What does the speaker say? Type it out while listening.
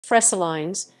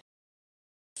Fresselines.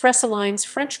 Fresselines,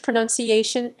 French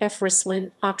pronunciation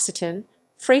Fresselin, Occitan.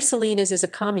 Fraisselinas is a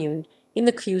commune in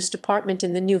the Creuse department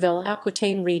in the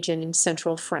Nouvelle-Aquitaine region in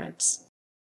central France.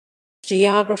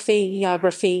 Geography.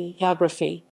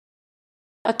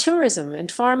 A tourism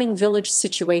and farming village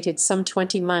situated some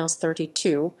 20 miles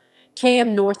 32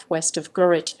 km northwest of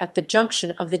Gurit at the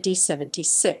junction of the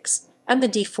D76 and the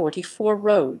D44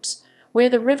 roads, where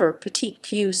the river Petite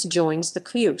Creuse joins the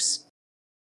Creuse.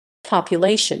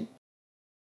 Population.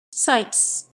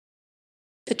 Sites.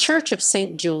 The Church of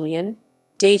St. Julian,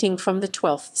 dating from the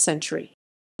 12th century.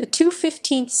 The two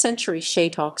 15th century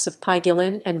chateaux of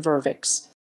Piguelin and Vervix.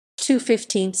 Two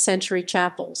 15th century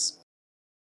chapels.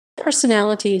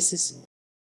 Personalities.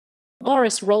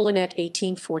 Maurice Rollinet,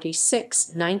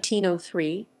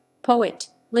 1846–1903, poet,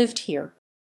 lived here.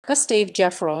 Gustave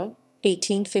Geffroy,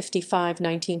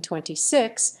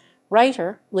 1855–1926,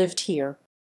 writer, lived here.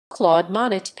 Claude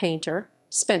Monet, painter,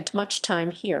 spent much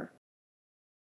time here.